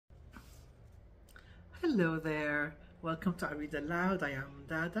Hello there, welcome to I Read Aloud. I am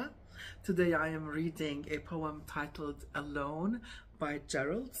Dada. Today I am reading a poem titled Alone by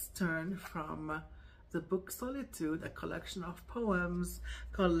Gerald Stern from the book Solitude, a collection of poems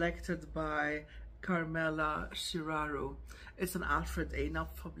collected by Carmela Ciuraru. It's an Alfred A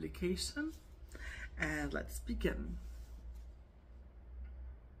Knopf publication, and let's begin.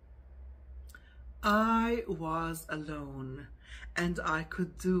 I was alone, and I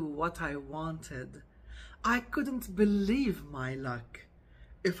could do what I wanted. I couldn't believe my luck.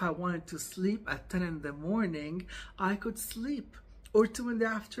 If I wanted to sleep at 10 in the morning, I could sleep, or 2 in the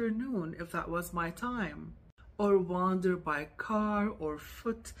afternoon if that was my time, or wander by car or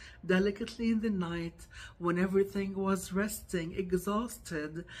foot delicately in the night when everything was resting,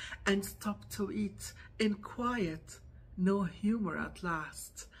 exhausted, and stop to eat in quiet. No humor at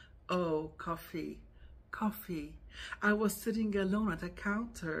last. Oh, coffee, coffee. I was sitting alone at a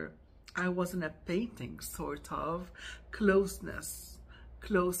counter. I was in a painting, sort of. Closeness,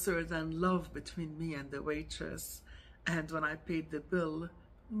 closer than love between me and the waitress. And when I paid the bill,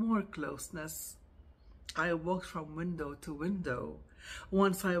 more closeness. I walked from window to window.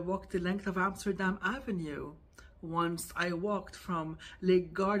 Once I walked the length of Amsterdam Avenue. Once I walked from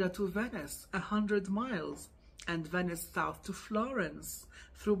Lake Garda to Venice, 100 miles. And Venice south to Florence,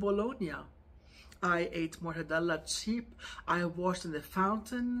 through Bologna. I ate mortadella cheap, I washed in the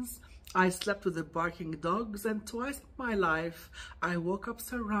fountains, I slept with the barking dogs, and twice in my life I woke up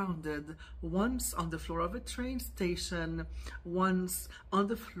surrounded, once on the floor of a train station, once on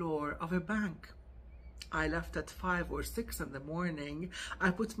the floor of a bank. I left at 5 or 6 in the morning,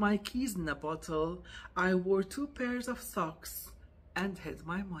 I put my keys in a bottle, I wore 2 pairs of socks, and hid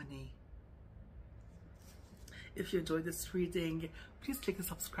my money. If you enjoyed this reading, please click the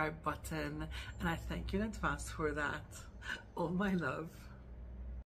subscribe button, and I thank you in advance for that. All my love.